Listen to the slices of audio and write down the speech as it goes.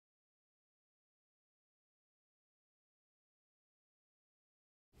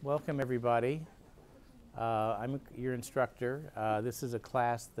Welcome everybody. I'm your instructor. This is a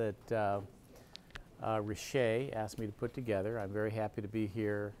class that Riche asked me to put together. I'm very happy to be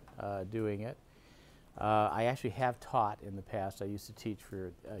here doing it. I actually have taught in the past. I used to teach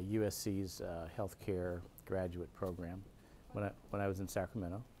for USC's healthcare graduate program when I was in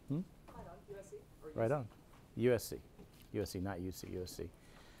Sacramento. Right on, USC? Right on. USC. USC, not UC, USC.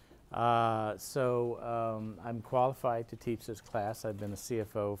 I'm qualified to teach this class. I've been a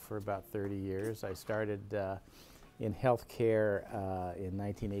CFO for about 30 years. I started in healthcare in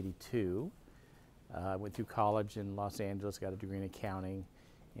 1982. I went through college in Los Angeles, got a degree in accounting,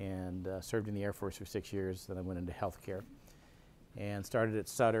 and served in the Air Force for 6 years. Then I went into healthcare and started at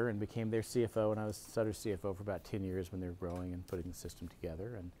Sutter and became their CFO. And I was Sutter's CFO for about 10 years when they were growing and putting the system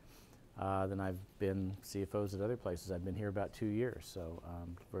together. And then I've been CFOs at other places. I've been here about 2 years, so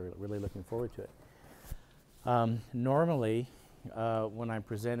we're really looking forward to it. Normally, when I'm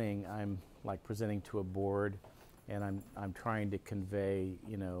presenting, I'm like presenting to a board, and I'm trying to convey,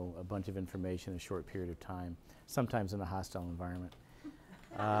 you know, a bunch of information in a short period of time, sometimes in a hostile environment.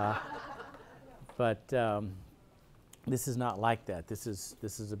 But this is not like that. This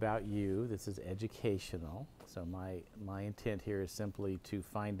is about you. This is educational. So my intent here is simply to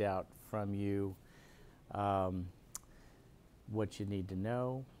find out from you what you need to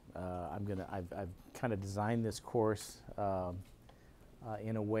know. I've kind of designed this course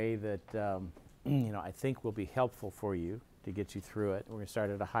in a way that you know, I think will be helpful for you to get you through it. We're going to start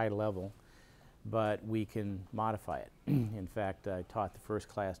at a high level, but we can modify it. In fact, I taught the first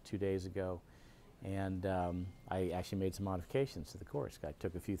class 2 days ago, and I actually made some modifications to the course. I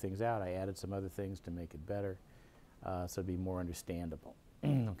took a few things out. I added some other things to make it better, so it'd be more understandable.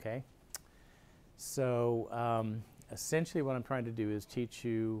 Okay? So essentially what I'm trying to do is teach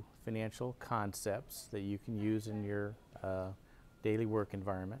you financial concepts that you can use in your daily work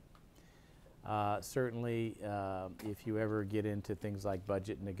environment. Certainly, if you ever get into things like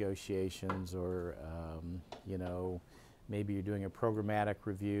budget negotiations or, you know, maybe you're doing a programmatic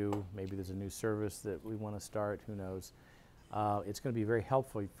review, maybe there's a new service that we want to start, who knows. It's going to be very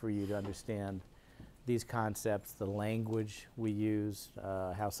helpful for you to understand these concepts, the language we use,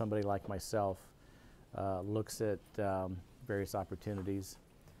 how somebody like myself looks at various opportunities.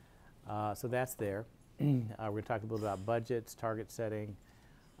 So that's there. We're going to talk a little about budgets, target setting,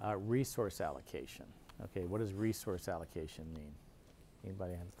 resource allocation. Okay, what does resource allocation mean?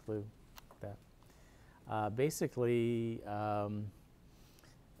 Anybody have a clue with that? Basically, as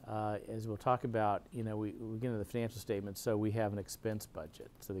we'll talk about, you know, we get into the financial statements, so we have an expense budget.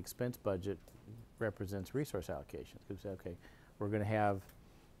 So the expense budget represents resource allocation. So we say, okay, we're going to have,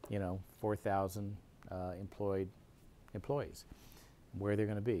 you know, 4,000 employees. Where they're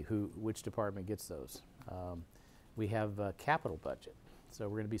going to be, which department gets those. We have a capital budget. So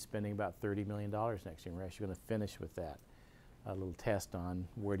we're going to be spending about $30 million next year. We're actually going to finish with that. A little test on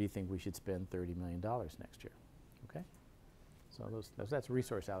where do you think we should spend $30 million next year. Okay? So that's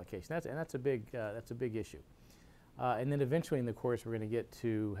resource allocation. That's a big issue. And then eventually in the course we're going to get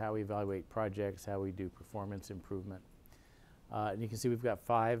to how we evaluate projects, how we do performance improvement. And you can see we've got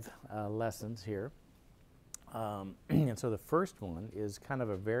 5 lessons here. And so the first one is kind of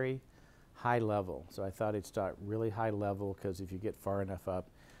a very high level. So I thought I'd start really high level because if you get far enough up,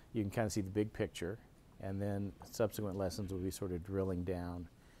 you can kind of see the big picture. And then subsequent lessons will be sort of drilling down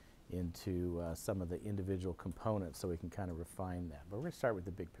into some of the individual components so we can kind of refine that. But we're going to start with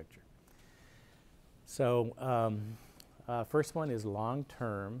the big picture. So first one is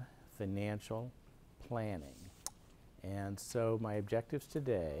long-term financial planning. And so my objectives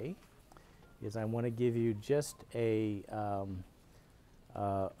today is I want to give you just a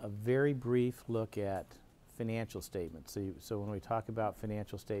very brief look at financial statements. So when we talk about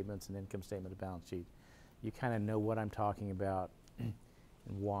financial statements and income statement and balance sheet, you kind of know what I'm talking about and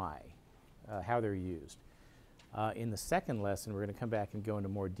why, how they're used. In the second lesson, we're going to come back and go into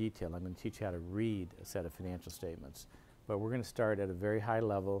more detail. I'm going to teach you how to read a set of financial statements. But we're going to start at a very high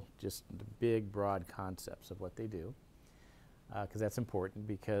level, just the big, broad concepts of what they do. Because that's important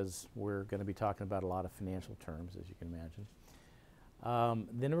because we're going to be talking about a lot of financial terms, as you can imagine.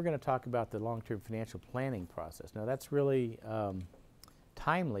 Then we're going to talk about the long-term financial planning process. Now that's really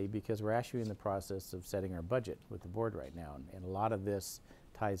timely because we're actually in the process of setting our budget with the board right now, and a lot of this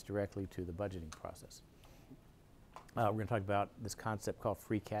ties directly to the budgeting process. We're going to talk about this concept called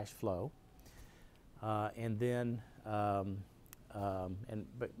free cash flow, and then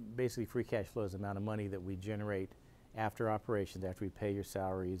basically free cash flow is the amount of money that we generate after operations, after we pay your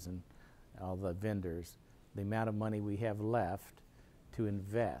salaries and all the vendors, the amount of money we have left to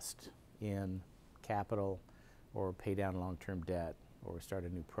invest in capital or pay down long-term debt or start a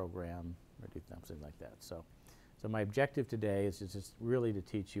new program or do something like that. So my objective today is just really to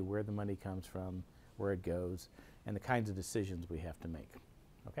teach you where the money comes from, where it goes, and the kinds of decisions we have to make.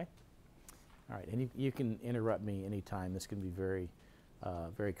 Okay? All right, and you can interrupt me anytime. This can be very,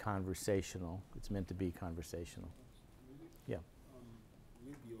 very conversational. It's meant to be conversational. Yeah.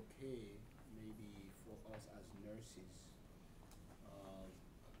 Will it be okay, maybe for us as nurses,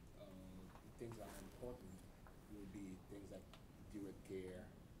 the things that are important will be things like direct care,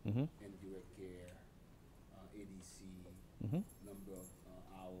 Mm-hmm. indirect care, ADC, Mm-hmm. number of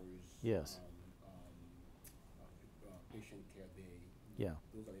hours, Yes. Patient care day. Yeah.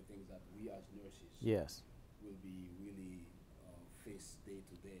 Those are the things that we as nurses Yes. will be really face day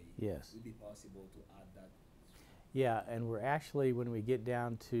to day. Yes. Will it be possible to add that? Yeah, and we're actually, when we get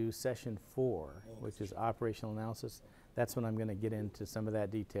down to session 4, which is session. operational analysis, that's when I'm going to get into some of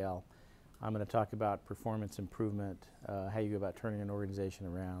that detail. I'm going to talk about performance improvement, how you go about turning an organization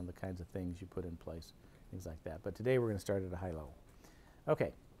around, the kinds of things you put in place, things like that. But today we're going to start at a high level.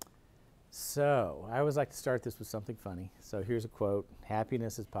 Okay, so I always like to start this with something funny. So here's a quote: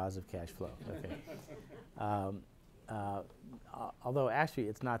 "Happiness is positive cash flow." Okay. Although actually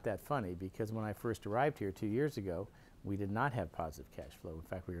it's not that funny, because when I first arrived here 2 years ago, we did not have positive cash flow. In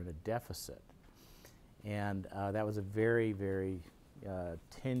fact, we were in a deficit. And that was a very, very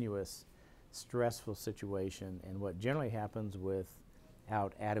tenuous, stressful situation. And what generally happens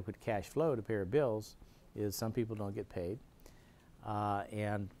without adequate cash flow to pay our bills is some people don't get paid.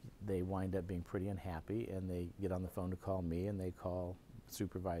 And they wind up being pretty unhappy, and they get on the phone to call me, and they call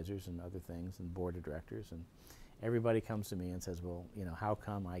supervisors and other things and board of directors, and everybody comes to me and says, well, you know, how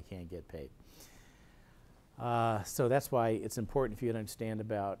come I can't get paid? So that's why it's important for you to understand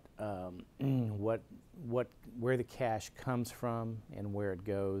about where the cash comes from and where it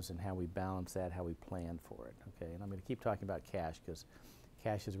goes and how we balance that, how we plan for it. Okay, and I'm going to keep talking about cash because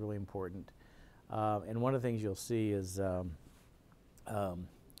cash is really important. And one of the things you'll see is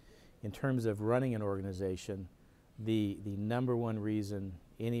in terms of running an organization, the number one reason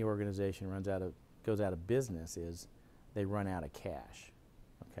any organization goes out of business is they run out of cash,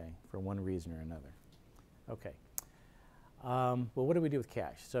 okay, for one reason or another. Okay. Well, what do we do with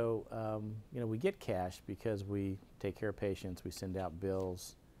cash? So, you know, we get cash because we take care of patients, we send out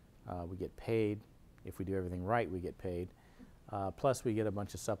bills, we get paid. If we do everything right, we get paid. Plus, we get a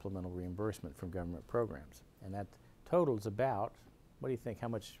bunch of supplemental reimbursement from government programs. And that totals about, what do you think, how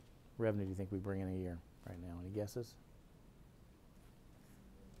much revenue do you think we bring in a year right now? Any guesses?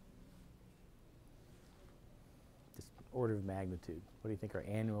 Just order of magnitude. What do you think our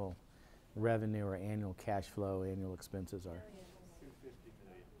annual revenue or annual cash flow, annual expenses are?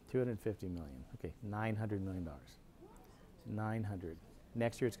 250 million. Okay, $900 million. 900.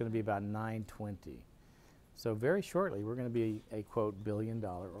 Next year it's going to be about 920. So very shortly we're going to be a quote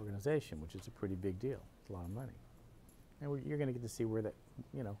billion-dollar organization, which is a pretty big deal. It's a lot of money, and you're going to get to see where that,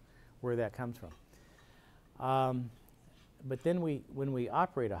 you know, where that comes from. But then when we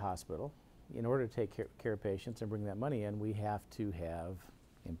operate a hospital, in order to take care of patients and bring that money in, we have to have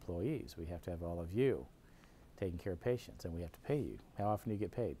employees. We have to have all of you taking care of patients, and we have to pay you. How often do you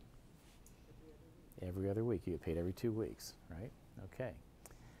get paid? Every other week. You get paid every 2 weeks, right? Okay.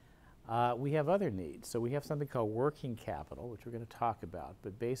 We have other needs. So we have something called working capital, which we're going to talk about.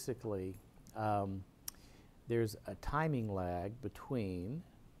 But basically, there's a timing lag between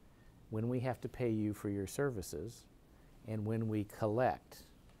when we have to pay you for your services and when we collect.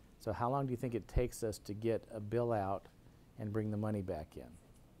 So how long do you think it takes us to get a bill out and bring the money back in?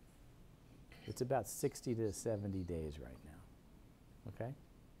 It's about 60 to 70 days right now, okay?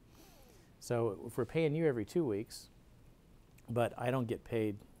 So if we're paying you every 2 weeks, but I don't get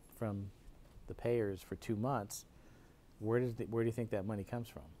paid from the payers for 2 months, where do you think that money comes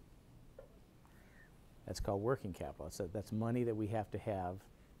from? That's called working capital. So that's money that we have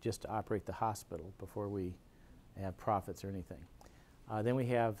just to operate the hospital before we have profits or anything. Then we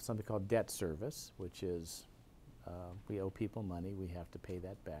have something called debt service, which is we owe people money, we have to pay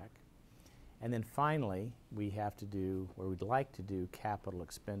that back. And then finally, we have to do, or we'd like to do, capital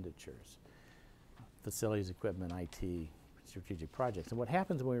expenditures, facilities, equipment, IT, strategic projects. And what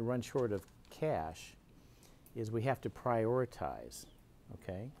happens when we run short of cash is we have to prioritize,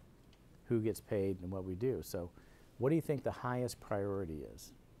 okay, who gets paid and what we do. So what do you think the highest priority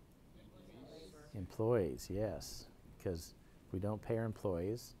is? Employees, yes, because if we don't pay our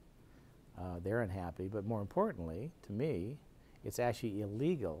employees, they're unhappy. But more importantly, to me, it's actually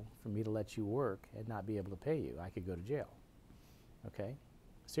illegal for me to let you work and not be able to pay you. I could go to jail, okay?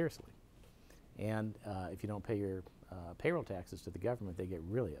 Seriously. And if you don't pay your payroll taxes to the government, they get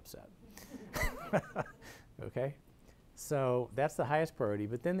really upset, okay? So that's the highest priority.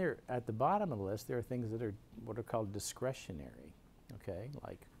 But then there, at the bottom of the list, there are things that are what are called discretionary, okay,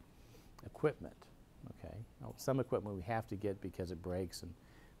 like equipment, okay. Now, some equipment we have to get because it breaks and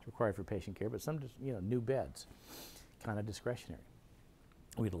it's required for patient care, but some just, new beds, kind of discretionary.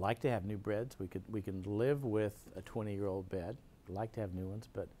 We'd like to have new beds. We can live with a 20-year-old bed. We'd like to have new ones,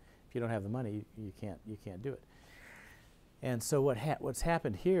 but if you don't have the money, you can't do it. And so what's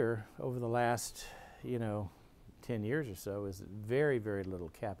happened here over the last 10 years or so is that very, very little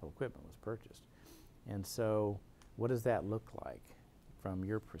capital equipment was purchased. And so what does that look like from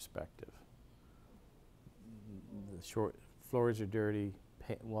your perspective? The floors are dirty,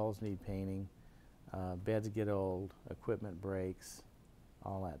 walls need painting, beds get old, equipment breaks,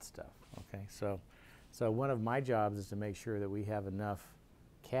 all that stuff, okay? So one of my jobs is to make sure that we have enough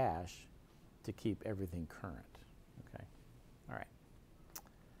cash to keep everything current, okay?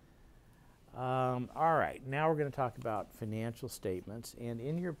 All right, now we're going to talk about financial statements. And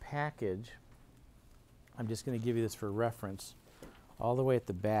in your package, I'm just going to give you this for reference. All the way at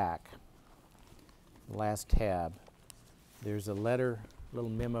the back, the last tab, there's a little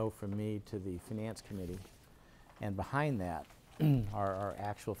memo from me to the Finance Committee. And behind that are our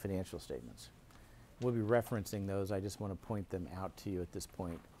actual financial statements. We'll be referencing those. I just want to point them out to you at this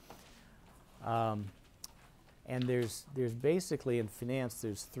point. And there's basically in finance,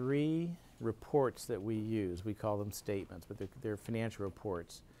 there's 3 reports that we use. We call them statements, but they're financial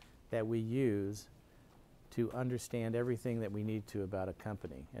reports that we use to understand everything that we need to about a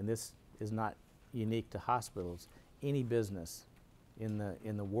company. And this is not unique to hospitals. Any business in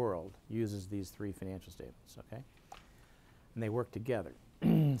the world uses these 3 financial statements, okay? And they work together.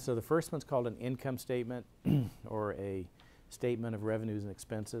 So the first one's called an income statement or a statement of revenues and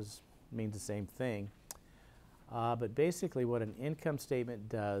expenses. It means the same thing. But basically what an income statement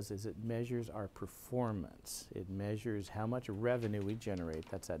does is it measures our performance. It measures how much revenue we generate.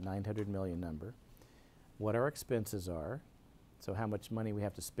 That's that 900 million number. What our expenses are, so how much money we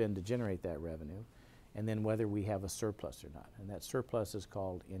have to spend to generate that revenue, and then whether we have a surplus or not. And that surplus is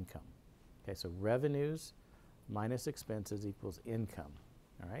called income. Okay, so revenues minus expenses equals income,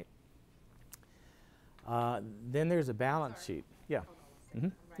 all right? Then there's a balance sheet. Yeah. Mm-hmm.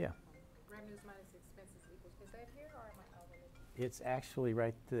 Yeah. Revenues minus expenses equals, is that here or am I overlooking? It's actually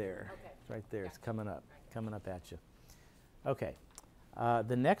right there. Okay. It's right there. It's Gotcha. coming up at you. Okay.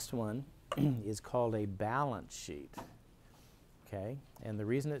 The next one is called a balance sheet. Okay. And the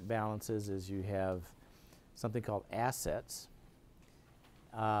reason it balances is you have something called assets,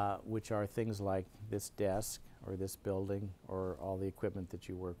 which are things like this desk or this building or all the equipment that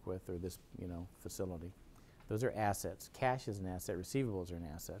you work with or this facility. Those are assets. Cash is an asset. Receivables are an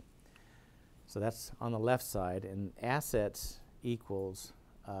asset. So that's on the left side. And assets equals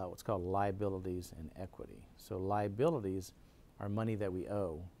what's called liabilities and equity. So liabilities are money that we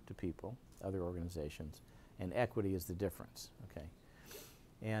owe to people, other organizations, and equity is the difference. Okay.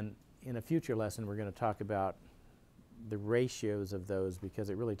 And in a future lesson, we're going to talk about the ratios of those because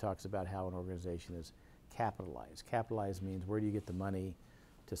it really talks about how an organization is capitalized. Capitalized means where do you get the money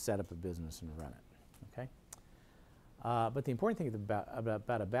to set up a business and run it. Okay. But the important thing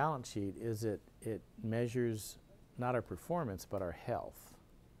about a balance sheet is it measures not our performance but our health.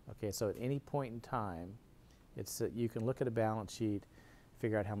 Okay, so at any point in time, it's you can look at a balance sheet,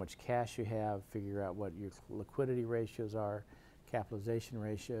 figure out how much cash you have, figure out what your liquidity ratios are, capitalization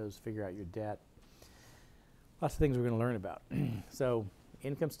ratios, figure out your debt. Lots of things we're going to learn about. So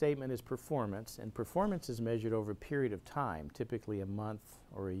income statement is performance, and performance is measured over a period of time, typically a month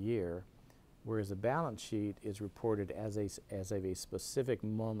or a year, whereas a balance sheet is reported as a specific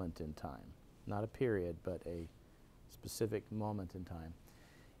moment in time, not a period, but a specific moment in time.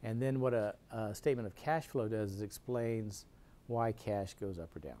 And then what a statement of cash flow does is explains why cash goes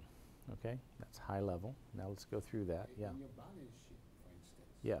up or down. Okay, that's high level. Now let's go through that. Yeah. In your balance sheet, for instance,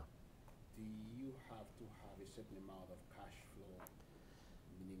 Yeah. do you have to have a certain amount of cash flow,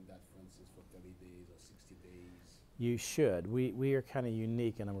 meaning that, for instance, for 30 days or 60 days? You should. We are kind of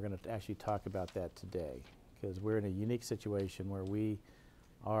unique, and we're going to actually talk about that today because we're in a unique situation where we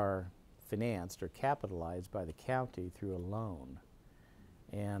are financed or capitalized by the county through a loan.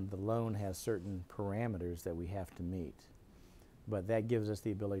 And the loan has certain parameters that we have to meet. But that gives us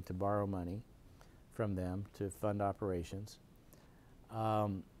the ability to borrow money from them to fund operations.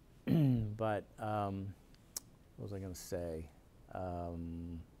 What was I going to say?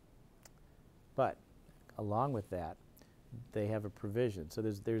 But along with that, they have a provision. So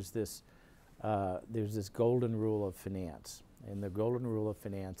there's this golden rule of finance, and the golden rule of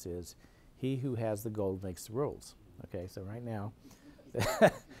finance is he who has the gold makes the rules. Okay, so right now,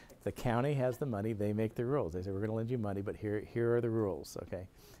 The county has the money, they make the rules. They say, we're going to lend you money, but here are the rules, okay?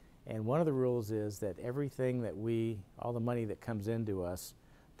 And one of the rules is that everything that all the money that comes into us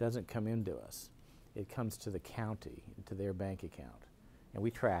doesn't come into us. It comes to the county, to their bank account. And we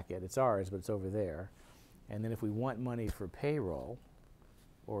track it. It's ours, but it's over there. And then if we want money for payroll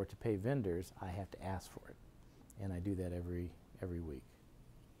or to pay vendors, I have to ask for it. And I do that every week.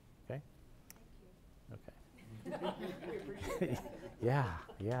 Okay? Thank you. Okay. Yeah,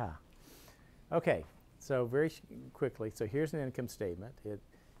 yeah. Okay, so very quickly, so here's an income statement.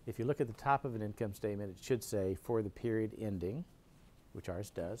 If you look at the top of an income statement, it should say for the period ending, which ours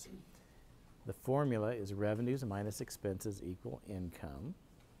does. The formula is revenues minus expenses equal income,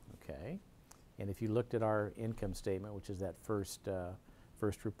 okay? And if you looked at our income statement, which is that first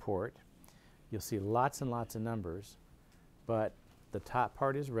report, you'll see lots and lots of numbers, but the top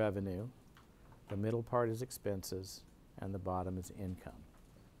part is revenue, the middle part is expenses, and the bottom is income,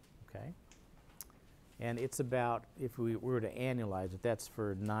 okay? And it's about, if we were to annualize it, that's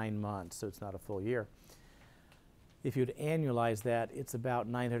for 9 months, so it's not a full year. If you'd annualize that, it's about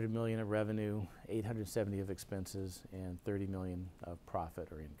 900 million of revenue, 870 of expenses, and 30 million of profit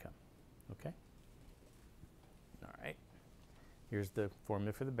or income, okay? All right. Here's the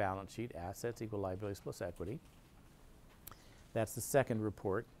formula for the balance sheet, assets equal liabilities plus equity. That's the second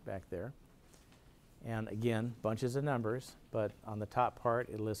report back there. And again, bunches of numbers, but on the top part,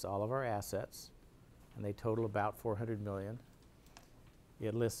 it lists all of our assets, and they total about 400 million.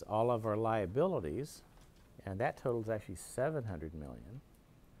 It lists all of our liabilities, and that totals actually 700 million.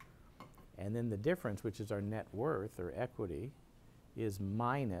 And then the difference, which is our net worth or equity, is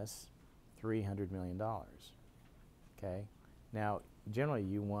minus $300 million, okay? Now, generally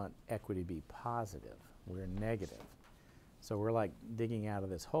you want equity to be positive. We're negative. So we're like digging out of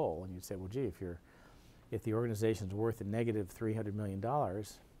this hole, and you'd say, well, gee, if the organization's worth a negative $300 million,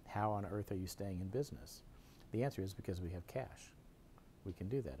 how on earth are you staying in business? The answer is because we have cash. We can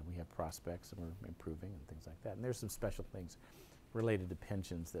do that, and we have prospects, and we're improving and things like that. And there's some special things related to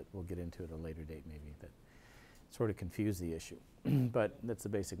pensions that we'll get into at a later date maybe that sort of confuse the issue. But that's the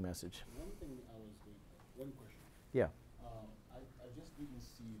basic message. One thing I was going, one question. Yeah. I just didn't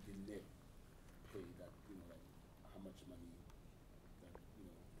see the net pay that, like how much money that,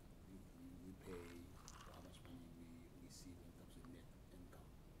 we pay, or how much money we receive when it comes to net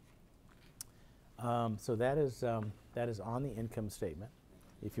income. So that is on the income statement,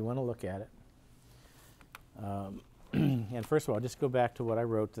 if you want to look at it. And first of all, just go back to what I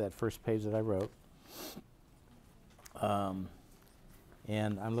wrote, to that first page that I wrote.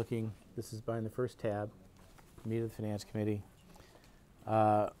 And I'm looking, this is behind the first tab, meet of the Finance Committee.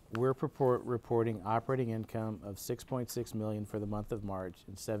 We're reporting operating income of 6.6 million for the month of March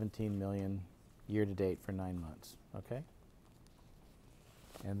and 17 million year to date for 9 months, okay?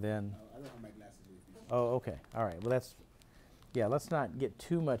 And then, I don't have my glasses with me. oh, okay, all right, well let's not get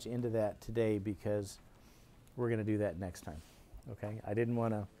too much into that today because we're gonna do that next time, okay? I didn't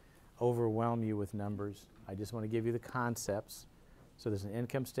wanna overwhelm you with numbers. I just wanna give you the concepts. So there's an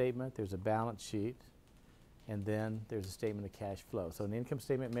income statement, there's a balance sheet, and then there's a statement of cash flow. So an income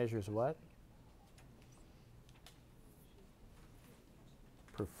statement measures what?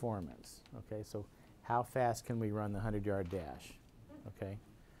 Performance, okay? So how fast can we run the 100-yard dash, okay?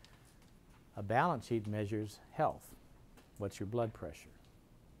 A balance sheet measures health. What's your blood pressure,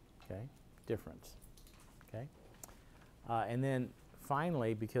 okay? Difference, okay? And then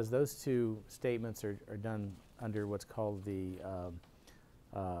finally, because those two statements are done under what's called the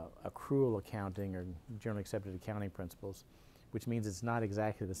accrual accounting or generally accepted accounting principles, which means it's not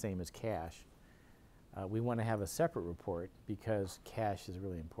exactly the same as cash. We want to have a separate report because cash is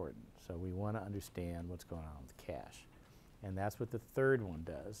really important. So we want to understand what's going on with cash. And that's what the third one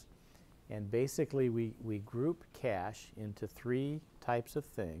does. And basically we group cash into 3 types of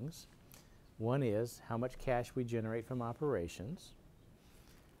things. One is how much cash we generate from operations.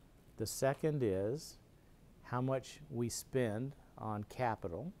 The second is how much we spend on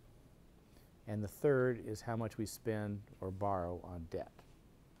capital. And the third is how much we spend or borrow on debt.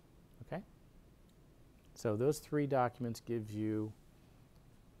 Okay? So those 3 documents give you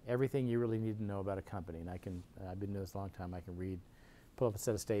everything you really need to know about a company. And I've been doing this a long time. I can pull up a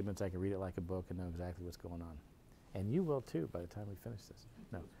set of statements, I can read it like a book and know exactly what's going on. And you will too by the time we finish this.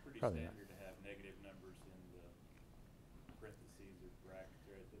 No, it's pretty probably standard not. to have negative numbers in the parentheses or brackets,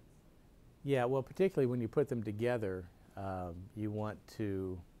 right? Yeah, well, particularly when you put them together, you want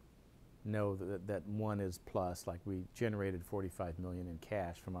to know that one is plus, like we generated 45 million in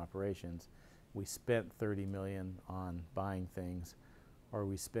cash from operations. We spent 30 million on buying things, or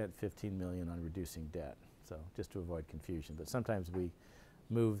we spent 15 million on reducing debt. So just to avoid confusion. But sometimes we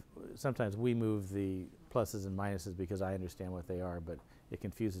sometimes we move the pluses and minuses because I understand what they are, but it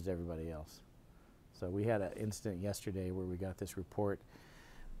confuses everybody else. So we had an incident yesterday where we got this report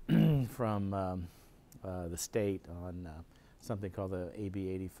from the state on something called the AB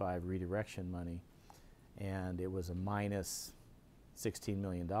 85 redirection money, and it was a minus $16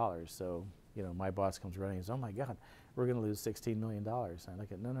 million. So, you know, my boss comes running and says, "Oh my God, we're going to lose $16 million." I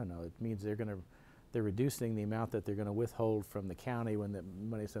look at, no. It means they're reducing the amount that they're going to withhold from the county when the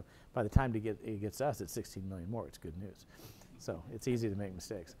money. So by the time it gets us, it's 16 million more. It's good news. So it's easy to make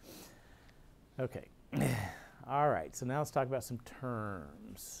mistakes. Okay. All right. So now let's talk about some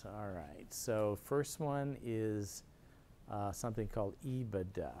terms. All right. So first one is something called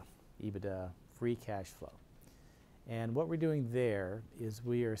EBITDA. EBITDA, free cash flow. And what we're doing there is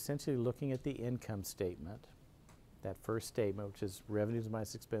we are essentially looking at the income statement, that first statement, which is revenues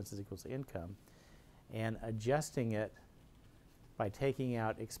minus expenses equals income, and adjusting it by taking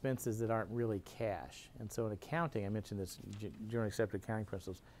out expenses that aren't really cash. And so in accounting, I mentioned this, generally accepted accounting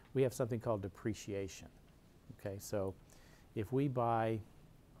principles, we have something called depreciation. Okay, so if we buy,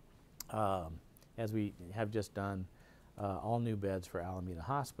 as we have just done, all new beds for Alameda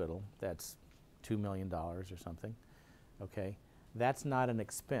Hospital, that's $2 million or something, okay? That's not an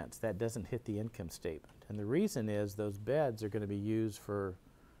expense. That doesn't hit the income statement. And the reason is those beds are going to be used for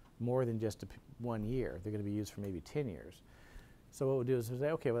more than just 1 year. They're going to be used for maybe 10 years. So what we'll do is we'll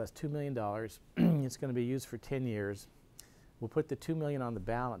say, okay, well, that's $2 million. It's going to be used for 10 years. We'll put the $2 million on the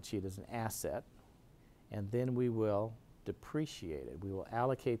balance sheet as an asset, and then we will depreciate it. We will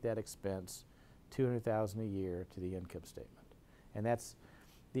allocate that expense, $200,000 a year, to the income statement. And that's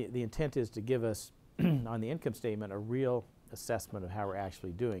the intent is to give us on the income statement a real assessment of how we're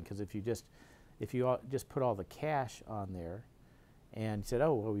actually doing. Because if you just put all the cash on there and said,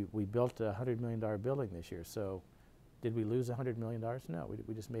 oh, well, we built a $100 million building this year, so did we lose $100 million? No,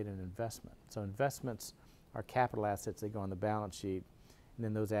 we just made an investment. So investments are capital assets. They go on the balance sheet, and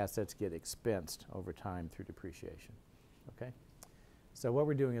then those assets get expensed over time through depreciation. Okay? So what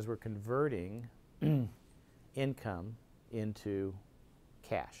we're doing is we're converting income into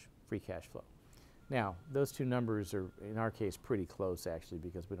cash, free cash flow. Now, those two numbers are, in our case, pretty close, actually,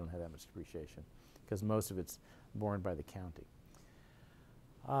 because we don't have that much depreciation, because most of it's borne by the county.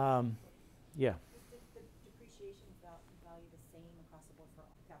 Yeah. Is the depreciation value the same across the board for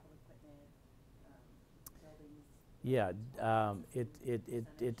capital equipment, buildings? Yeah,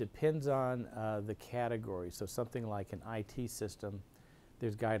 it depends on the category. So something like an IT system,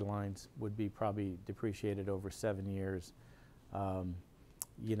 there's guidelines, would be probably depreciated over 7 years.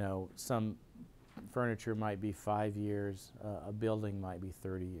 You know, some furniture might be 5 years. A building might be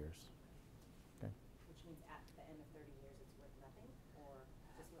 30 years. Okay. Which means at the end of 30 years it's worth nothing, or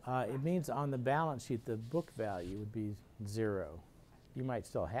just worth It means on the balance sheet the book value would be 0. You might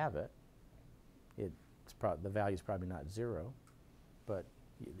still have it. The value is probably not 0, but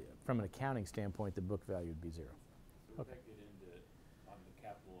from an accounting standpoint, the book value would be 0. So Okay. that get into, on the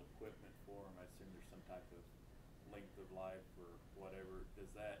capital equipment form, I assume there's some type of length of life or whatever.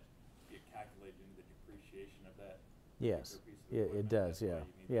 Does that get calculated into the depreciation of that? Yes, particular piece of it equipment? does, That's why yeah. you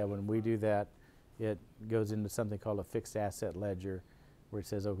need Yeah, that when we upfront. do that, it goes into something called a fixed asset ledger, where it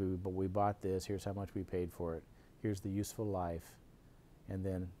says, okay, we bought this, here's how much we paid for it, here's the useful life, and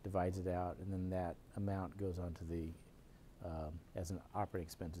then divides it out, and then that amount goes onto the, as an operating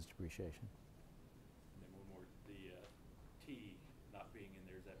expenses depreciation. And then one more, the T not being in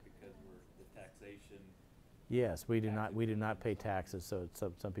there, is that because we're the taxation? Yes, we do Taxes. not pay taxes, so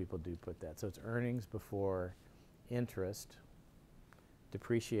some people do put that. So it's earnings before interest,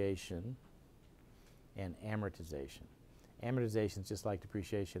 depreciation, and amortization. Amortization is just like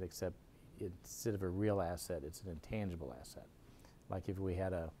depreciation, except instead of a real asset, it's an intangible asset. Like if we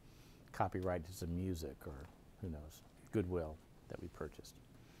had a copyright to some music, or who knows, goodwill that we purchased.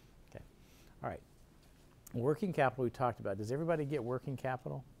 Okay, all right. Working capital we talked about. Does everybody get working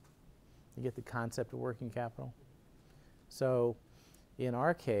capital? You get the concept of working capital? So in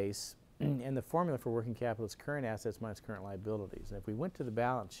our case, and the formula for working capital is current assets minus current liabilities. And if we went to the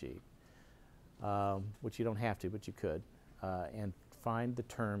balance sheet, which you don't have to, but you could, and find the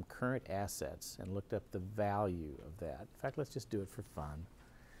term current assets and looked up the value of that. In fact, let's just do it for fun.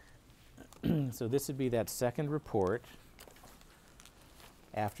 So this would be that second report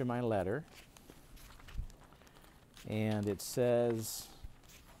after my letter. And it says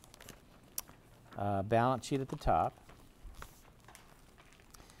balance sheet at the top.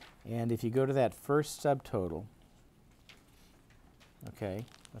 And if you go to that first subtotal, okay,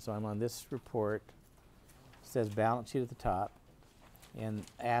 so I'm on this report, it says balance sheet at the top, and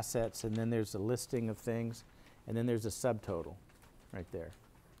assets, and then there's a listing of things, and then there's a subtotal right there.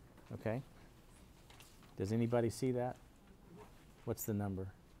 Okay? Does anybody see that? What's the number?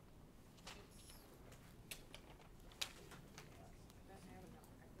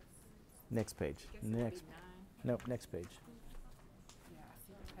 Next page. Next. Nope, next page.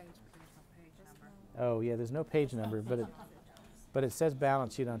 Oh, yeah, there's no page number, but it says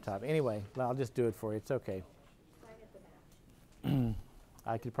balance sheet on top. Anyway, I'll just do it for you. It's okay.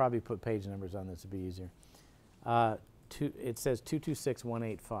 I could probably put page numbers on this. It'd be easier. It says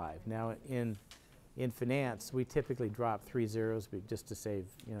 226185. Now, in finance, we typically drop 3 zeros just to save,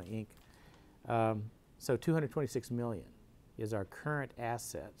 ink. So 226 million is our current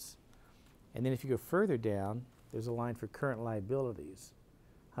assets. And then if you go further down, there's a line for current liabilities,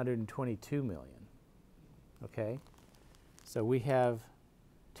 122 million. Okay? So we have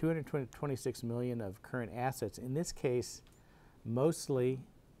 226 million of current assets. In this case, mostly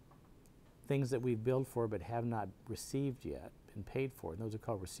things that we've billed for but have not received yet, been paid for, and those are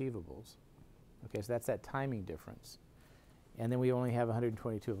called receivables. Okay, so that's that timing difference. And then we only have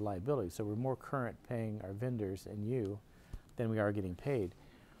 122 of liabilities, so we're more current paying our vendors and you than we are getting paid.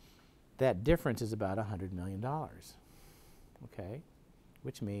 That difference is about $100 million, okay?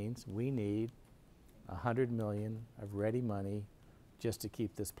 Which means we need $100 million of ready money just to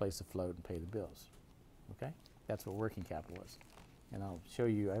keep this place afloat and pay the bills, okay? That's what working capital is. And I'll show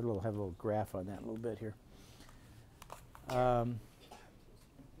you, I have a little graph on that in a little bit here.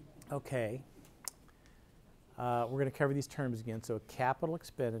 Okay. We're going to cover these terms again. So a capital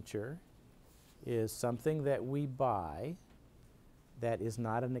expenditure is something that we buy that is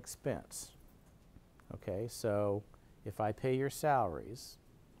not an expense. Okay, so if I pay your salaries,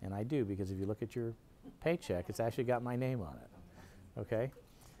 and I do because if you look at your paycheck, it's actually got my name on it. Okay?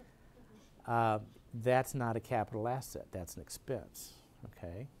 That's not a capital asset, that's an expense.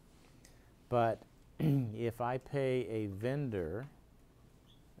 Okay? But if I pay a vendor,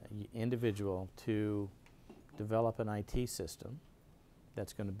 individual, to develop an IT system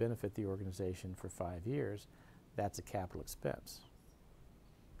that's going to benefit the organization for 5 years, that's a capital expense.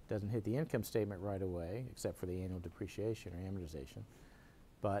 Doesn't hit the income statement right away, except for the annual depreciation or amortization,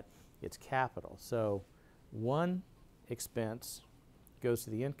 but it's capital. So one expense goes to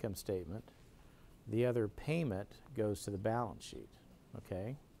the income statement, the other payment goes to the balance sheet,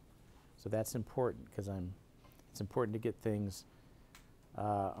 okay? So that's important because it's important to get things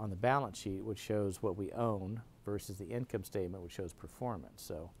on the balance sheet, which shows what we own, versus the income statement, which shows performance.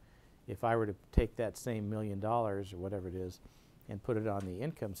 So if I were to take that same $1 million or whatever it is and put it on the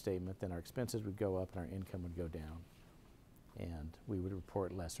income statement, then our expenses would go up and our income would go down, and we would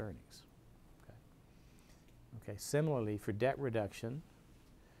report less earnings. Okay. Similarly, for debt reduction,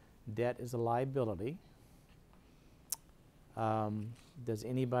 debt is a liability. Does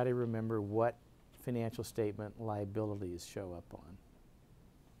anybody remember what financial statement liabilities show up on?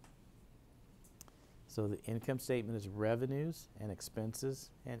 So the income statement is revenues and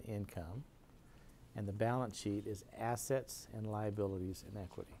expenses and income, and the balance sheet is assets and liabilities and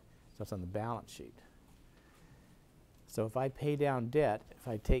equity. So it's on the balance sheet. So if I pay down debt, if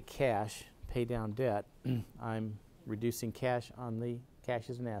I take cash, pay down debt, I'm reducing cash on the cash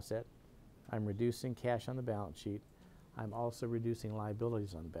as an asset. I'm reducing cash on the balance sheet. I'm also reducing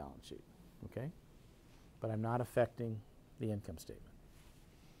liabilities on the balance sheet, okay? But I'm not affecting the income statement.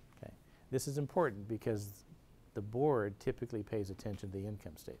 Okay. This is important because the board typically pays attention to the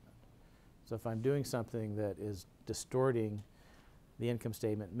income statement. So if I'm doing something that is distorting the income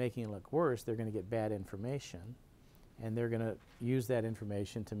statement, making it look worse, they're going to get bad information, and they're going to use that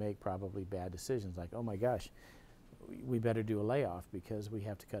information to make probably bad decisions like, oh my gosh, we better do a layoff because we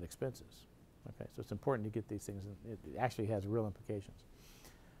have to cut expenses. Okay, so it's important to get these things, it actually has real implications.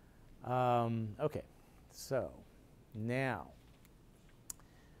 Okay, so now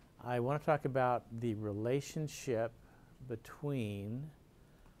I want to talk about the relationship between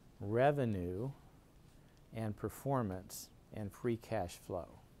revenue and performance and free cash flow.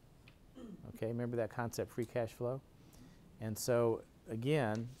 Okay, remember that concept, free cash flow? And so,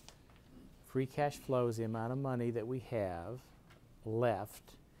 again, free cash flow is the amount of money that we have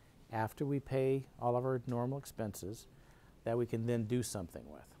left after we pay all of our normal expenses that we can then do something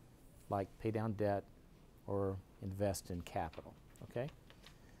with, like pay down debt or invest in capital, okay?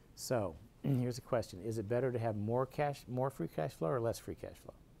 So, here's a question. Is it better to have more free cash flow or less free cash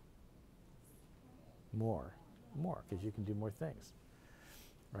flow? More, because you can do more things,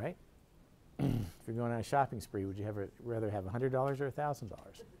 right? If you're going on a shopping spree, would you rather have $100 or $1,000?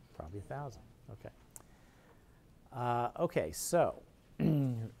 Probably $1,000, okay. Okay, so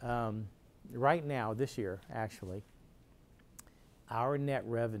right now, this year, actually, our net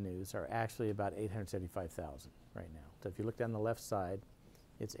revenues are actually about $875,000 right now. So if you look down the left side,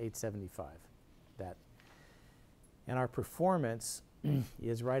 it's 875. That, and our performance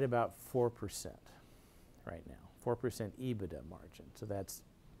is right about 4% right now, 4% EBITDA margin. So that's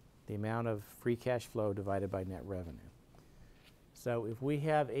the amount of free cash flow divided by net revenue. So if we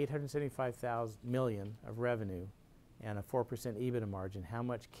have 875 million of revenue and a 4% EBITDA margin, how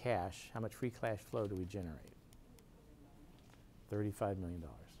much cash, how much free cash flow do we generate? $35 million.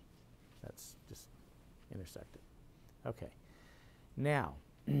 That's just intersected. Okay. Now,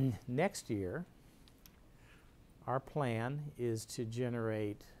 next year, our plan is to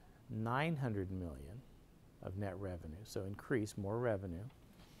generate 900 million of net revenue, so increase more revenue,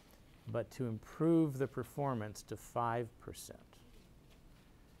 but to improve the performance to 5%.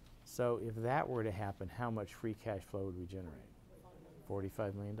 So if that were to happen, how much free cash flow would we generate?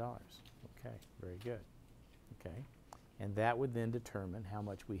 $45 million. Okay, very good. Okay. And that would then determine how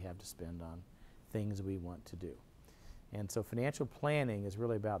much we have to spend on things we want to do. And so financial planning is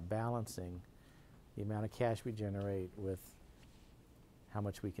really about balancing the amount of cash we generate with how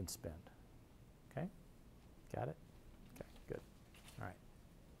much we can spend. Okay? Got it? Okay, good. All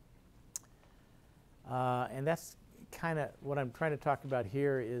right. And that's kind of what I'm trying to talk about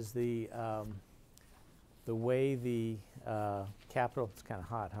here is the way the capital, it's kind of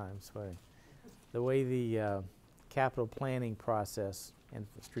hot, huh? I'm sweating. The way the capital planning process and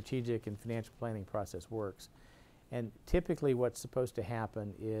strategic and financial planning process works. And typically what's supposed to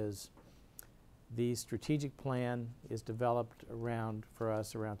happen is the strategic plan is developed for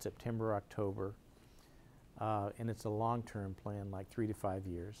us around September, October, and it's a long-term plan, like 3 to 5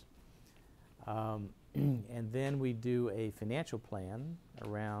 years. And then we do a financial plan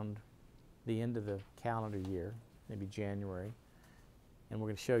around the end of the calendar year, maybe January, and we're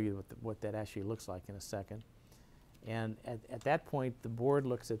going to show you what that actually looks like in a second. And at that point, the board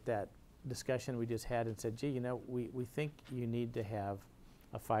looks at that discussion we just had and said, gee, you know, we think you need to have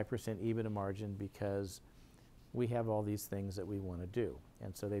a 5% EBITDA margin because we have all these things that we want to do.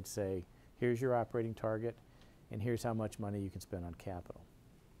 And so they'd say, here's your operating target, and here's how much money you can spend on capital.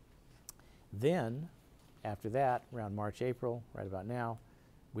 Then, after that, around March, April, right about now,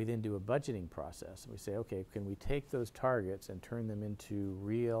 we then do a budgeting process. We say, okay, can we take those targets and turn them into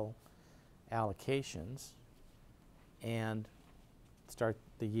real allocations and start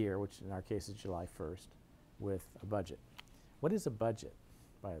the year, which in our case is July 1st, with a budget. What is a budget,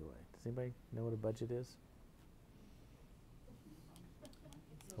 by the way? Does anybody know what a budget is?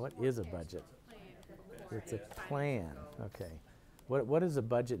 What is a budget? It's a plan. Okay. What does a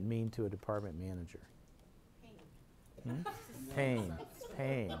budget mean to a department manager? Pain.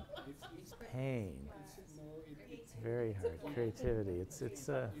 Pain. Pain. It's very hard. Creativity. It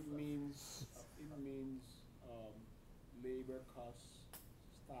means labor costs,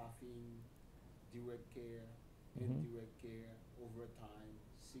 staffing, direct care, indirect care, overtime,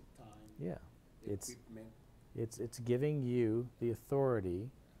 sick time, Yeah. equipment. It's giving you the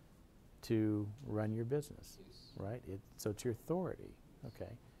authority to run your business, Yes. right? So it's your authority.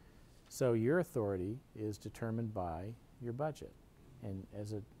 Okay. So your authority is determined by your budget. And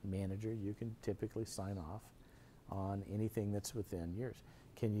as a manager, you can typically sign off on anything that's within yours.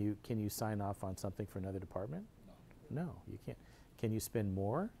 Can you sign off on something for another department? No. No, you can't. Can you spend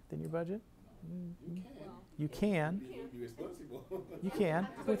more than your budget? You can. You can. Be responsible. You can.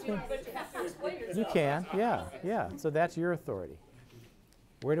 But you have to explain yourself. You can. Yeah, yeah. So that's your authority.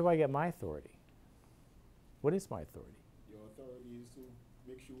 Where do I get my authority? What is my authority? Your authority is to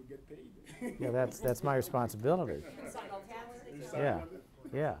make sure we get paid. Yeah, that's my responsibility. Yeah,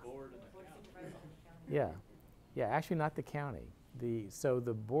 yeah, yeah, yeah. Actually, not the county. So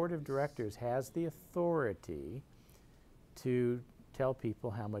the board of directors has the authority to tell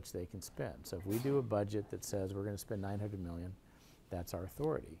people how much they can spend. So if we do a budget that says we're going to spend 900 million, that's our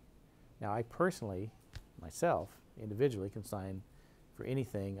authority. Now, I personally, myself, individually, can sign for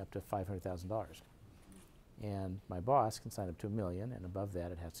anything up to $500,000, and my boss can sign up to $1 million, and above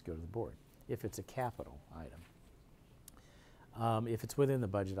that, it has to go to the board if it's a capital item. If it's within the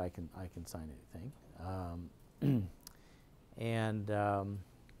budget, I can sign anything.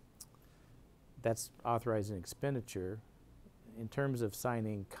 That's authorizing expenditure. In terms of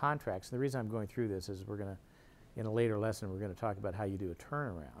signing contracts, and the reason I'm going through this is we're going to, in a later lesson, we're going to talk about how you do a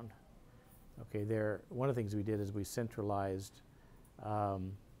turnaround. Okay, one of the things we did is we centralized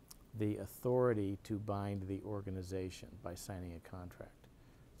the authority to bind the organization by signing a contract.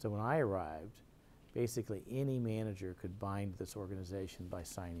 So when I arrived, basically any manager could bind this organization by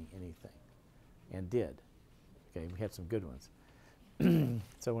signing anything, and did. Okay, we had some good ones.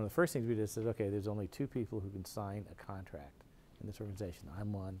 So one of the first things we did is said, okay, there's only 2 people who can sign a contract in this organization.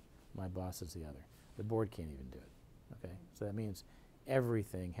 I'm one, my boss is the other. The board can't even do it. Okay, so that means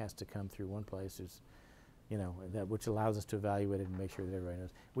everything has to come through one place. There's, you know, that which allows us to evaluate it and make sure that everybody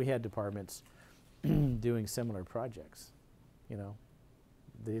knows. We had departments doing similar projects, you know.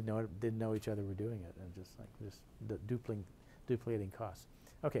 They didn't know each other were doing it, and just duplicating costs.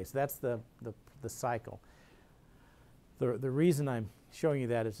 Okay, so that's the cycle. The reason I'm showing you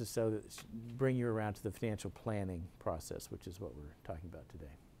that is just so that bring you around to the financial planning process, which is what we're talking about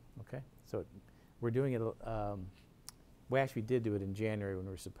today. Okay, so we're doing it. We actually did do it in January when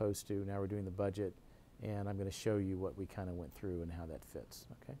we were supposed to. Now we're doing the budget, and I'm going to show you what we kind of went through and how that fits.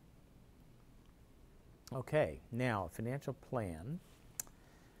 Okay. Okay, now financial plan.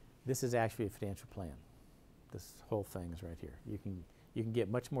 This is actually a financial plan. This whole thing is right here. You can get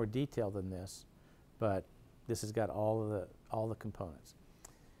much more detail than this, but this has got all the components.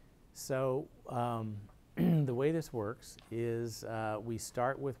 So the way this works is we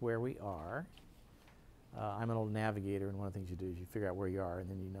start with where we are. I'm an old navigator, and one of the things you do is you figure out where you are, and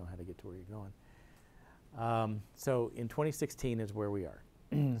then you know how to get to where you're going. So in 2016 is where we are.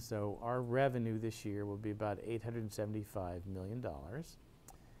 So our revenue this year will be about $875 million.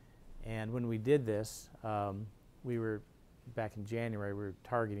 And when we did this, we were, back in January, we were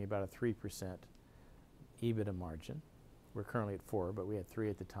targeting about a 3% EBITDA margin. We're currently at 4, but we had 3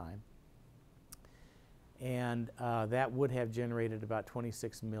 at the time. And that would have generated about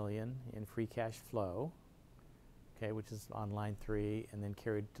 $26 million in free cash flow, okay, which is on line 3 and then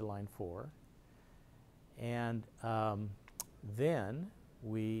carried to line 4. And then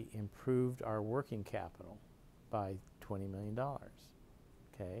we improved our working capital by $20 million,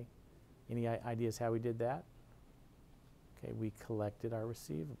 okay. Any ideas how we did that? Okay, we collected our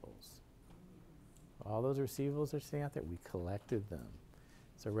receivables. All those receivables are sitting out there, we collected them.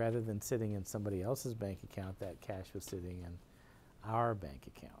 So rather than sitting in somebody else's bank account, that cash was sitting in our bank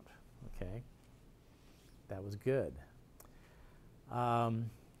account, okay? That was good.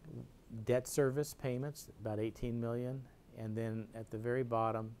 Debt service payments, about $18 million, and then at the very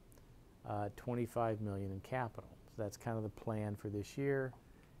bottom, $25 million in capital. So that's kind of the plan for this year,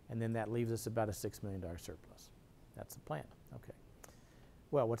 and then that leaves us about a $6 million surplus. That's the plan, okay.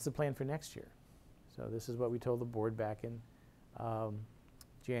 Well, what's the plan for next year? So this is what we told the board back in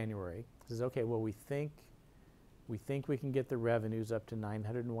January. It says, okay, well, we think we can get the revenues up to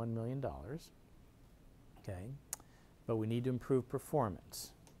 $901 million, okay, but we need to improve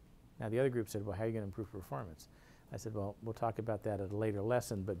performance. Now, the other group said, well, how are you going to improve performance? I said, well, we'll talk about that at a later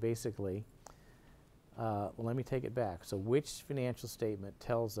lesson, but basically, well, let me take it back. So which financial statement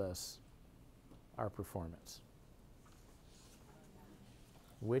tells us our performance?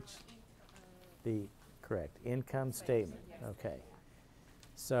 Correct, income statement, okay.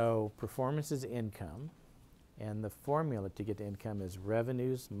 So performance is income, and the formula to get to income is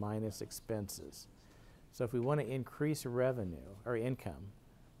revenues minus expenses. So if we want to increase revenue or income,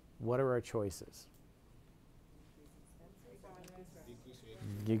 what are our choices?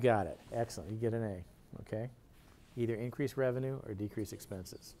 You got it, excellent, you get an A, okay. Either increase revenue or decrease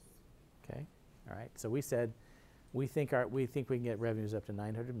expenses, okay. All right, so we said we think we can get revenues up to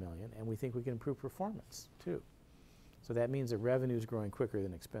 $900 million, and we think we can improve performance too. So that means that revenue is growing quicker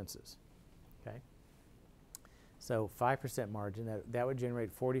than expenses, okay? So 5% margin, that would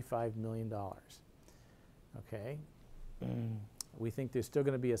generate $45 million, okay? We think there's still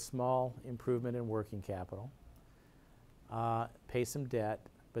going to be a small improvement in working capital, pay some debt,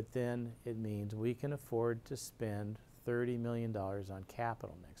 but then it means we can afford to spend $30 million on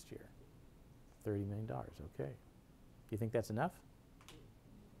capital next year. $30 million, okay. Do you think that's enough?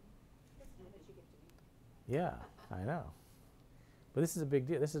 Yeah, I know. But this is a big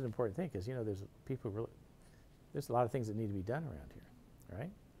deal. This is an important thing because, you know, there's a lot of things that need to be done around here,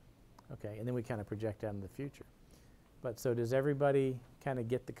 right? Okay, and then we kind of project out in the future. But so does everybody kind of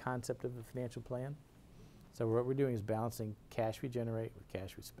get the concept of the financial plan? So what we're doing is balancing cash we generate with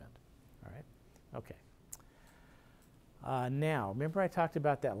cash we spend, all right? Okay. Now, remember I talked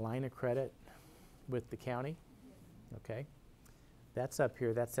about that line of credit with the county? Okay, that's up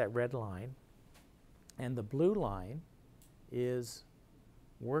here, that's that red line. And the blue line is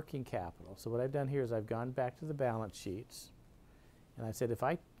working capital. So what I've done here is I've gone back to the balance sheets, and I said if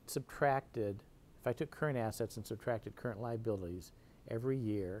I took current assets and subtracted current liabilities every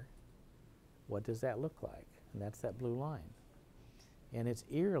year, what does that look like? And that's that blue line. And it's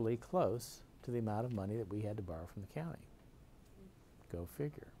eerily close to the amount of money that we had to borrow from the county. Go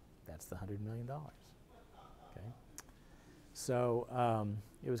figure. That's the $100 million. Okay. So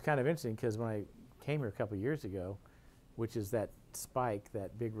it was kind of interesting because when I came here a couple years ago, which is that spike,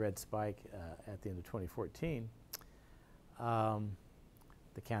 that big red spike at the end of 2014,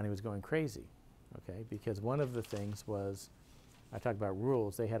 the county was going crazy, okay, because one of the things was I talked about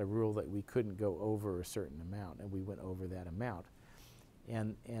rules. They had a rule that we couldn't go over a certain amount, and we went over that amount.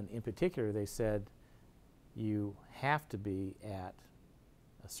 And in particular, they said you have to be at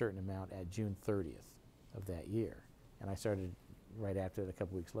a certain amount at June 30th of that year. And I started right after that a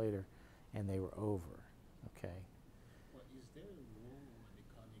couple weeks later, and they were over, okay? Well, is there a rule where the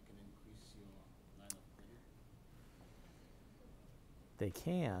county can increase your line of credit? They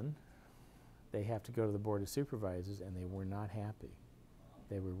can. They have to go to the Board of Supervisors, and they were not happy.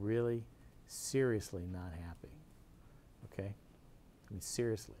 They were really seriously not happy, okay? I mean,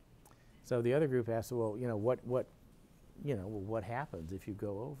 seriously. So the other group asked, well, what happens if you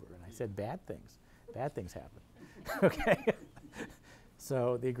go over? And I said, bad things. Bad things happen, okay?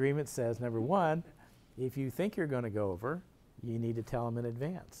 So the agreement says, number one, if you think you're going to go over, you need to tell them in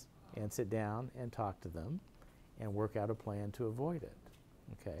advance and sit down and talk to them and work out a plan to avoid it,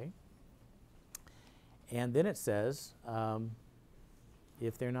 okay? And then it says,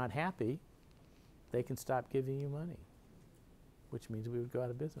 if they're not happy, they can stop giving you money, which means we would go out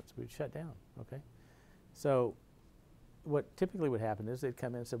of business. We would shut down, okay? So what typically would happen is they'd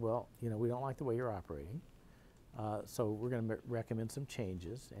come in and say, well, we don't like the way you're operating, so we're going to recommend some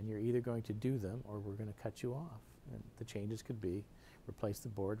changes, and you're either going to do them or we're going to cut you off. And the changes could be replace the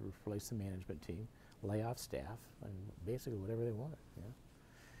board, replace the management team, lay off staff, and basically whatever they wanted.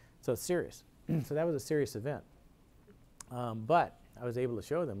 So it's serious. So that was a serious event. But I was able to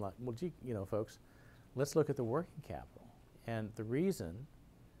show them, like, well, gee, folks, let's look at the working capital. And the reason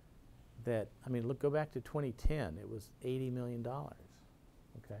that, go back to 2010, it was $80 million,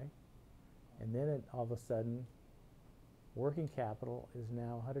 okay? And then all of a sudden, working capital is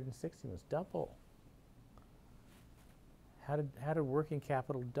now 160 million, it's double. How did working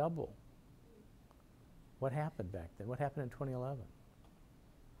capital double? What happened back then? What happened in 2011?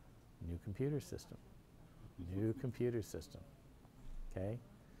 New computer system. New computer system, okay?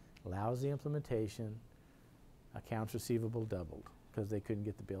 Lousy implementation, accounts receivable doubled because they couldn't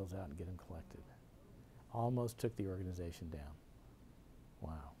get the bills out and get them collected. Almost took the organization down.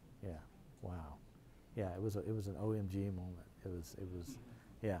 Wow, yeah, wow. Yeah, it was an OMG moment. It was,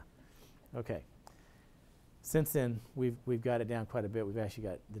 yeah. Okay. Since then, we've got it down quite a bit. We've actually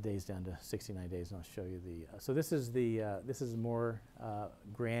got the days down to 69 days, and I'll show you the. So this is more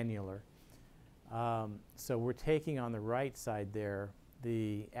granular. So we're taking on the right side there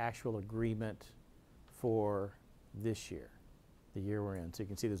the actual agreement for this year, the year we're in. So you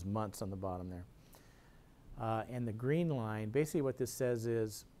can see there's months on the bottom there. And the green line, basically what this says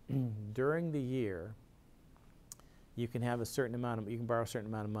is during the year, you can have a certain amount of, you can borrow a certain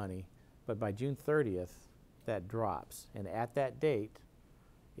amount of money, but by June 30th, that drops. And at that date,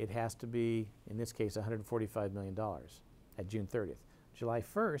 it has to be, in this case, $145 million at June 30th. July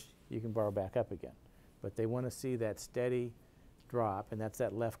 1st, you can borrow back up again. But they want to see that steady drop, and that's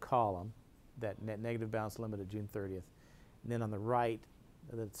that left column, that net negative balance limit at June 30th. And then on the right,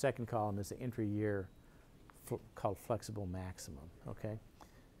 the second column is the intra-year called flexible maximum, okay?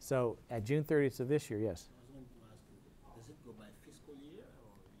 So at June 30th of this year, yes? I was going to ask you, does it go by fiscal year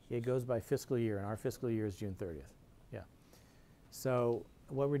or? It goes by fiscal year, and our fiscal year is June 30th, yeah. So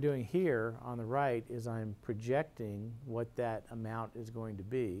what we're doing here on the right is I'm projecting what that amount is going to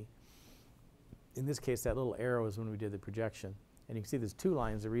be. In this case, that little arrow is when we did the projection. And you can see there's two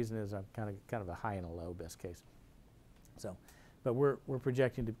lines. The reason is I'm kind of a high and a low, best case. So, but we're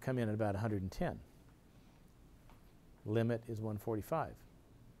projecting to come in at about 110. Limit is 145.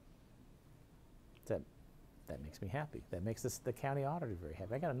 That makes me happy. That makes the county auditor very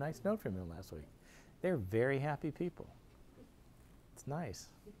happy. I got a nice note from him last week. They're very happy people. It's nice.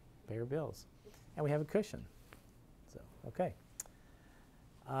 Pay your bills. And we have a cushion. So, okay.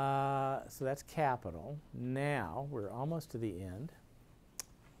 So that's capital. Now, we're almost to the end.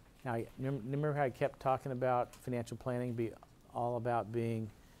 Now, remember how I kept talking about financial planning be all about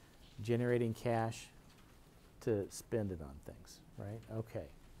generating cash to spend it on things, right? Okay.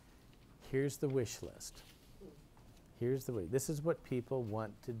 Here's the wish list. Here's the wish. This is what people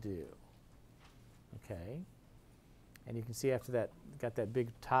want to do. Okay? And you can see after that, got that big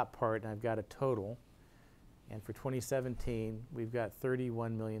top part, and I've got a total. And for 2017, we've got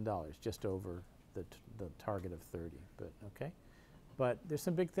 $31 million, just over the target of 30. But okay, but there's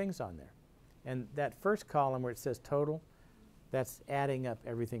some big things on there. And that first column where it says total, that's adding up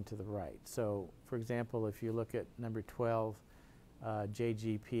everything to the right. So, for example, if you look at number 12,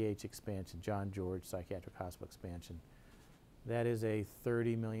 JGPH expansion, John George Psychiatric Hospital expansion, that is a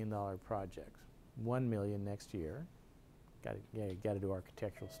 $30 million project. $1 million next year. You got to do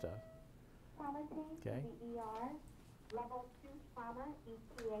architectural stuff. Okay. The ER, level 2 trauma,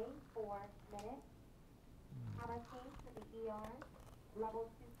 ETA, 4 minutes. Trauma change to CER, level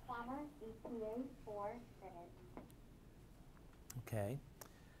 2 plumber, EPA 4 fitted. Okay.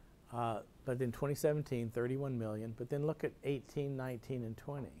 But in 2017, 31 million, but then look at 18, 19, and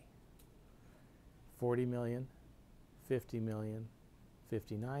 20. 40 million, 50 million,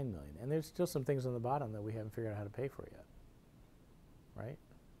 59 million. And there's still some things on the bottom that we haven't figured out how to pay for yet. Right?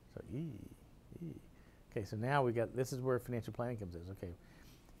 So, Okay, so now this is where financial planning comes in. Okay,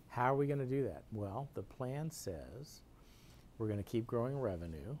 how are we going to do that? Well, the plan says we're going to keep growing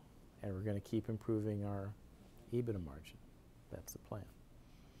revenue and we're going to keep improving our EBITDA margin. That's the plan.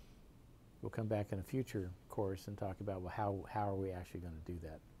 We'll come back in a future course and talk about, well, how are we actually going to do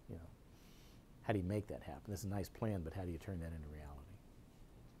that? You know, how do you make that happen? This is a nice plan, but how do you turn that into reality?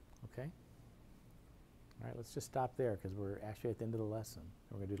 Okay? All right, let's just stop there because we're actually at the end of the lesson.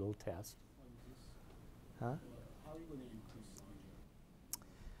 We're going to do a little test. Huh? How are you going to increase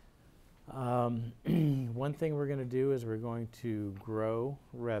margin? One thing we're going to do is we're going to grow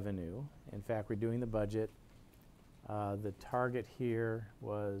revenue. In fact, we're doing the budget. The target here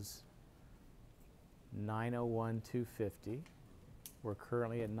was 901,250. We're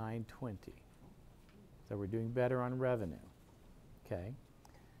currently at 920. So we're doing better on revenue. Okay.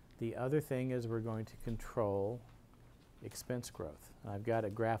 The other thing is we're going to control expense growth. I've got a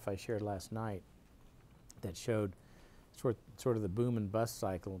graph I shared last night that showed sort of the boom and bust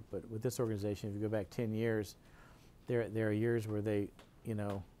cycle. But with this organization, if you go back 10 years, there are years where they, you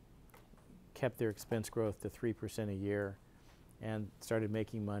know, kept their expense growth to 3% a year and started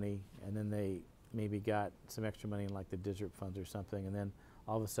making money, and then they maybe got some extra money in like the district funds or something, and then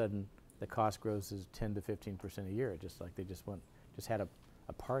all of a sudden the cost growth is 10 to 15% a year, just like they just had a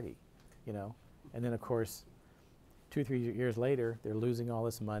party, you know. And then of course 2-3 years later they're losing all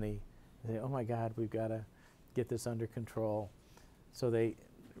this money. They say, oh my God, we've got to get this under control. So they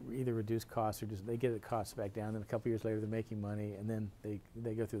either reduce costs or just they get the costs back down. Then a couple years later they're making money, and then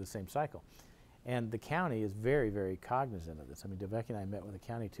they go through the same cycle. And the county is very, very cognizant of this. I mean, Deveki and I met with the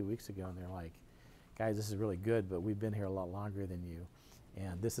county 2 weeks ago, and they're like, guys, this is really good, but we've been here a lot longer than you,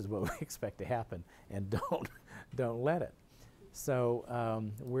 and this is what we expect to happen, and don't let it. So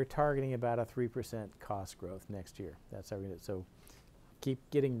we're targeting about a 3% cost growth next year. That's how we're going to. So keep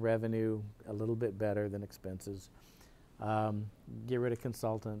getting revenue a little bit better than expenses. Get rid of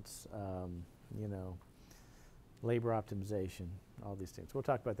consultants, you know, labor optimization, all these things. We'll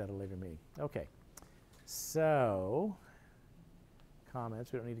talk about that at a later meeting. Okay. So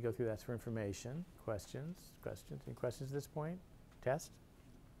comments. We don't need to go through that for information. Questions? Any questions at this point? Test?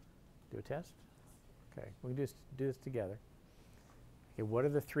 Do a test? Okay. We can do this together. Okay. What are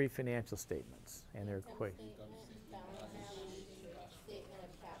the 3 financial statements? And they're quick.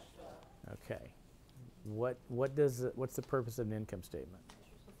 Okay. What's the purpose of an income statement?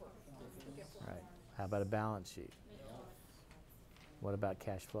 Right. How about a balance sheet? What about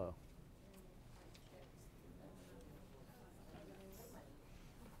cash flow?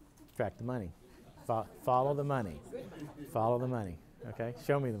 Track the money. Follow the money. Follow the money. Okay?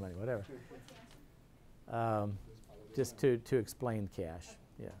 Show me the money, whatever. Just to explain cash.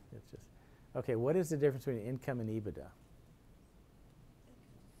 Yeah, it's just. Okay, what is the difference between income and EBITDA?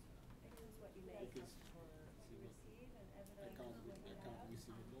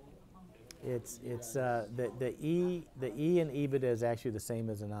 It's the E in EBITDA is actually the same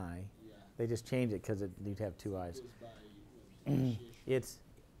as an I. They just change it because you'd have 2 I's. It's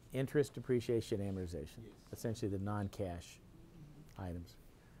interest, depreciation, amortization. Essentially the non-cash items.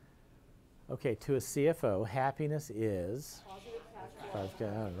 Okay, to a CFO, happiness is positive cash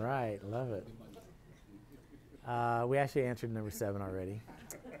flow. All right, love it. We actually answered number 7 already.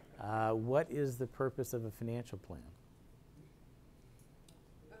 What is the purpose of a financial plan?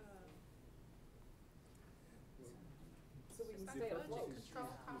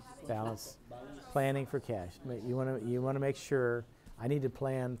 Balance, planning for cash. You want to make sure. I need to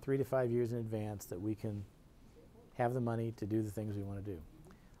plan 3 to 5 years in advance that we can have the money to do the things we want to do.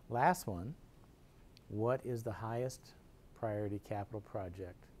 Last one. What is the highest priority capital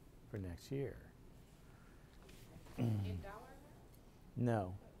project for next year?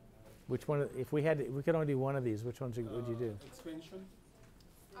 No. Which one? If we could only do one of these, which ones would you do? Expansion?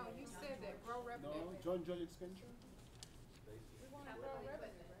 Oh, you said that grow revenue. No, joint expansion? We want to grow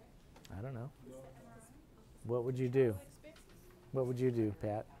revenue, right? I don't know. No. What would you do? Expenses. What would you do,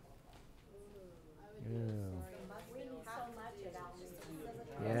 Pat? We need so much without me.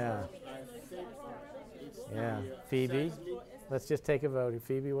 Yeah. I think it's Yeah. the, Phoebe? seismic. Let's just take a vote.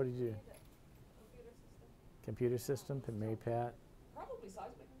 Phoebe, what did you do? Computer system, Mary Pat? Probably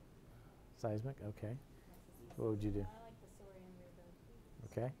seismic. Seismic, okay. What would you do? I like the Sorian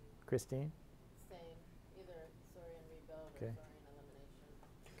rebuild. Okay. Christine? Same, either Sorian rebuild Okay.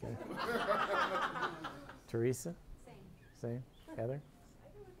 Okay. Teresa? Same. Same? Heather? I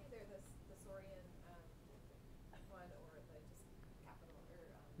think it would be either the Saurian, one or the just capital or,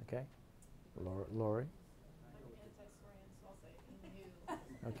 Okay. Lori? I'm anti-Saurian, so I'll say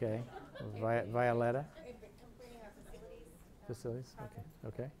new. Okay. Violetta? Bringing our facilities. Facilities? Okay.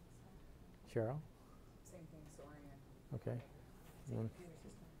 Okay. Cheryl? Same thing, Soria. Okay. You want- Computer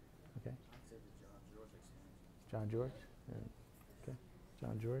system. Okay. I'd say the John George expansion. John George? Okay.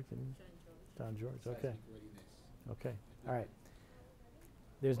 John George? And John George, okay. Seismic readiness. Okay. All right.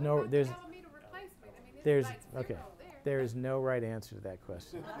 There's no, there's, Telling me to replace me, I mean, this there's, light's okay. zero there. There is no right answer to that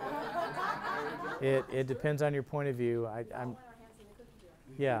question. It depends on your point of view. I'm, Want our hands in the cookie jar.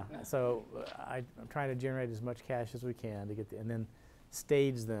 yeah, so I'm trying to generate as much cash as we can to get and then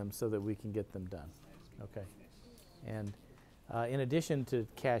stage them so that we can get them done. Okay. And in addition to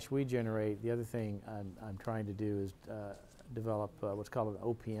cash we generate, the other thing I'm trying to do is develop what's called an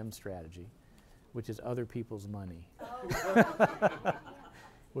OPM strategy, which is other people's money.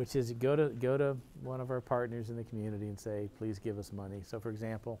 Which is go to one of our partners in the community and say, please give us money. So, for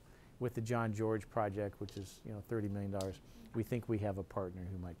example, with the John George project, which is $30 million, we think we have a partner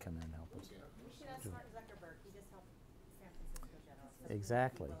who might come in and help us. We should ask Mark Zuckerberg, he just helped San Francisco General. so he's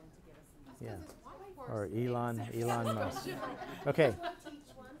Exactly. willing to give us some That's Yeah. 'cause it's water force Or things. Elon Musk. Okay.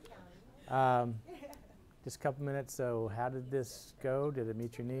 Teach one county. Just a couple minutes. So, how did this go? Did it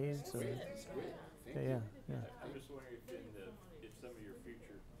meet your needs? Or- yeah. I'm just wondering if some of your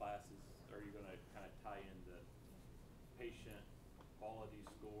future classes, are you gonna kind of tie in the patient quality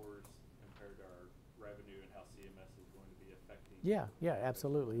scores compared to our revenue and how CMS is going to be affecting? Yeah.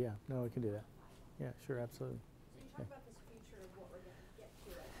 Absolutely. Yeah. No, we can do that. Yeah. Sure. Absolutely. So you talk about this future of what we're gonna get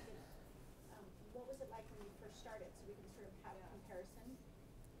to, I think what was it like when you first started, so we can sort of have a comparison?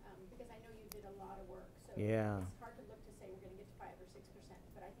 Because I know you did a lot of work, so Yeah. it's hard to look to say we're gonna get to 5 or 6%,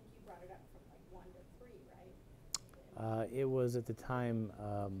 but I think you brought it up from like 1 to 3, right? It was at the time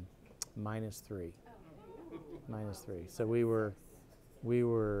 -3. Oh, -3. So we were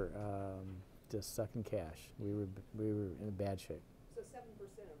just sucking cash. We were in a bad shape. So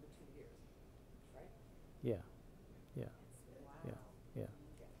 7% over 2 years, right? Yeah. Wow.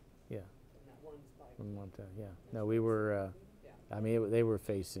 Yeah. And that one's by. From one time. Yeah. No, we were. Yeah. I mean, they were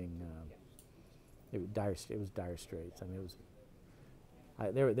facing. It was dire straits. I mean, it was.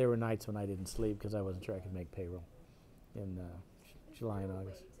 There were nights when I didn't sleep because I wasn't sure I could make payroll in July and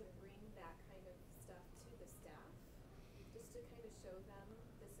August. To bring that kind of stuff to the staff, just to kind of show them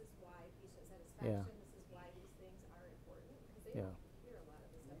this is why patient satisfaction, this is why these things are important, because they Yeah. don't hear a lot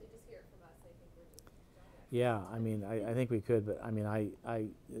of this stuff. They just hear it from us. They think we're just dumb. Yeah, I mean, I think we could, but I mean, I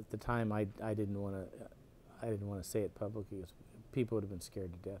at the time I didn't want to say it publicly. 'Cause people would have been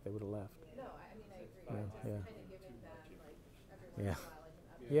scared to death. They would have left. No, I mean, I agree. Yeah, Just yeah. kind of giving them, like, every once Yeah. in a while, like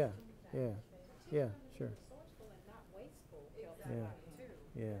an update. Yeah, that yeah, kind of thing. yeah, sure. resourceful and not wasteful. Exactly,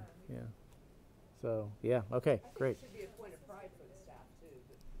 too. Yeah. So yeah, okay, great. I think it should be a point of pride for the staff too,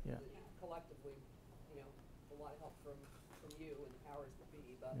 that Yeah. that collectively, a lot of help from you and the powers that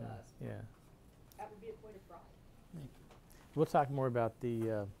be above Yeah, us. yeah. That would be a point of pride. We'll talk more about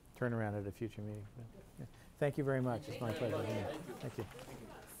the turnaround at a future meeting. Yeah. Thank you very much. It's my pleasure. Thank you.